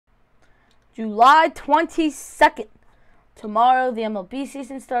July 22nd. Tomorrow, the MLB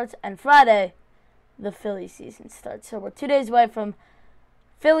season starts, and Friday, the Phillies season starts. So we're 2 days away from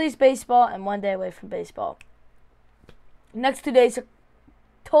Phillies baseball and 1 day away from baseball. Next 2 days are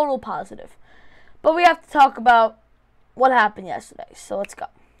total positive. But we have to talk about what happened yesterday. So let's go.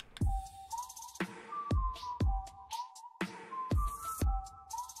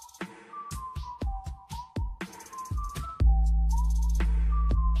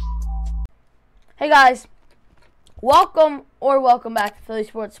 Hey guys, welcome back to Philly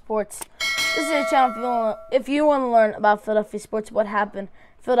Sports. This is a channel if you want to learn about Philadelphia sports, what happened in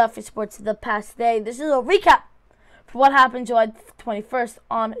Philadelphia sports the past day. This is a recap for what happened July 21st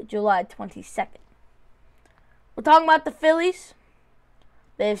on July 22nd. We're talking about the Phillies.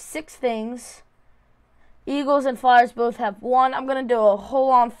 They have 6 things. Eagles and Flyers both have 1. I'm going to do a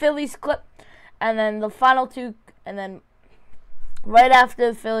whole-on Phillies clip, and then the final 2, and then right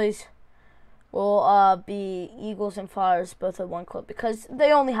after the Phillies will be Eagles and Flyers both have 1 clip because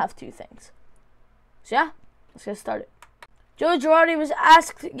they only have 2 things. So yeah, let's get started. Joe Girardi was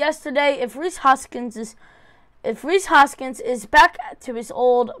asked yesterday if Rhys Hoskins is back to his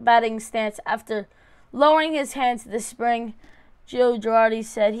old batting stance after lowering his hands this spring. Joe Girardi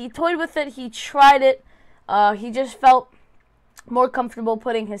said he toyed with it, he tried it, he just felt more comfortable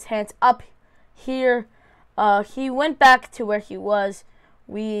putting his hands up here. He went back to where he was.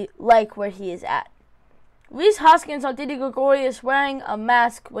 We like where he is at. Rhys Hoskins on Didi Gregorius wearing a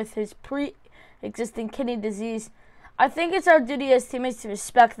mask with his pre-existing kidney disease. I think it's our duty as teammates to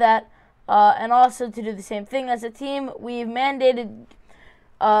respect that, and also to do the same thing as a team. We've mandated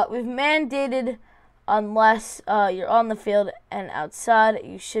unless you're on the field and outside,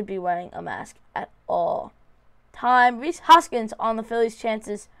 you should be wearing a mask at all time. Rhys Hoskins on the Phillies'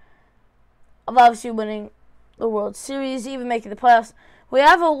 chances of obviously winning the World Series, even making the playoffs. We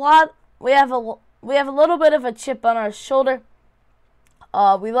have a little bit of a chip on our shoulder.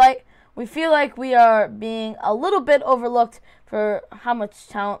 We feel like we are being a little bit overlooked for how much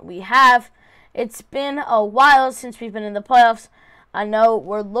talent we have. It's been a while since we've been in the playoffs. I know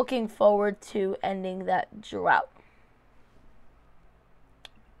we're looking forward to ending that drought.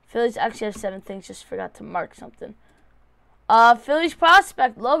 Phillies actually have 7 things. Just forgot to mark something. Phillies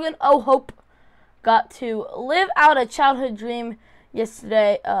prospect Logan O'Hoppe got to live out a childhood dream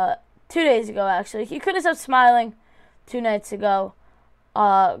yesterday, 2 days ago actually. He couldn't stop smiling 2 nights ago.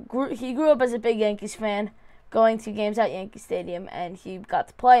 He grew up as a big Yankees fan, going to games at Yankee Stadium, and he got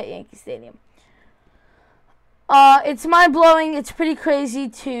to play at Yankee Stadium. It's mind-blowing. It's pretty crazy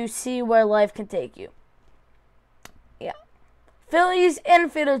to see where life can take you. Yeah. Phillies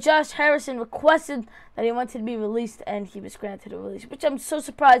infielder Josh Harrison requested that he wanted to be released, and he was granted a release, which I'm so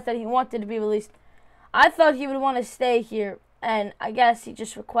surprised that he wanted to be released. I thought he would want to stay here, and I guess he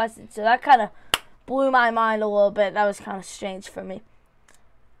just requested, so that kind of blew my mind a little bit. That was kind of strange for me.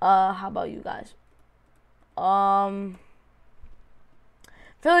 How about you guys?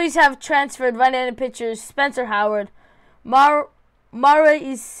 Phillies have transferred right-handed pitchers Spencer Howard,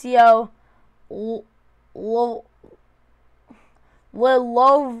 Mauricio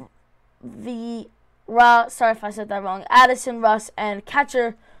sorry if I said that wrong, Addison Russ, and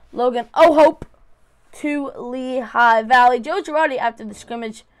catcher Logan O'Hoppe to Lehigh Valley. Joe Girardi, after the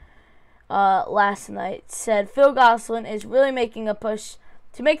scrimmage last night, said Phil Gosselin is really making a push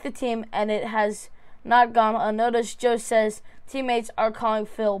to make the team, and it has not gone unnoticed. Joe says teammates are calling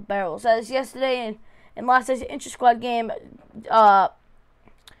Phil barrels. As yesterday in last night's intra-squad game,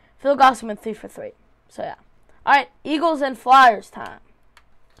 Phil Gosselin went 3 for 3. So yeah. All right, Eagles and Flyers time.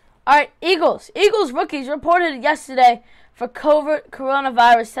 All right, Eagles. Eagles rookies reported yesterday for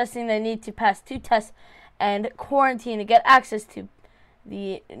coronavirus testing. They need to pass 2 tests and quarantine to get access to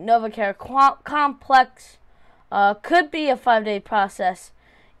the NovaCare complex. Could be a 5-day process.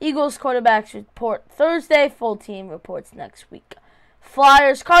 Eagles quarterbacks report Thursday. Full team reports next week.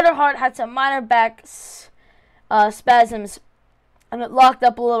 Flyers. Carter Hart had some minor back spasms, and it locked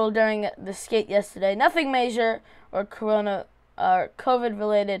up a little during the skate yesterday. Nothing major or COVID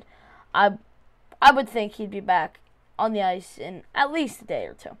related. I would think he'd be back on the ice in at least a day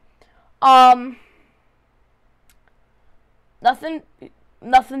or 2. Nothing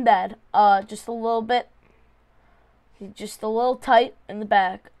bad. Just a little bit. He's just a little tight in the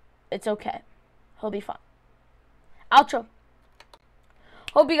back. It's okay. He'll be fine. Outro.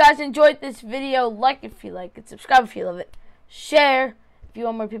 Hope you guys enjoyed this video. Like if you like it. Subscribe if you love it. Share if you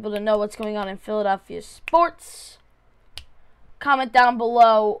want more people to know what's going on in Philadelphia sports. Comment down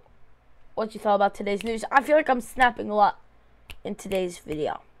below what you thought about today's news. I feel like I'm snapping a lot in today's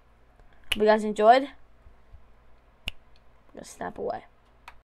video. Hope you guys enjoyed. I'm going to snap away.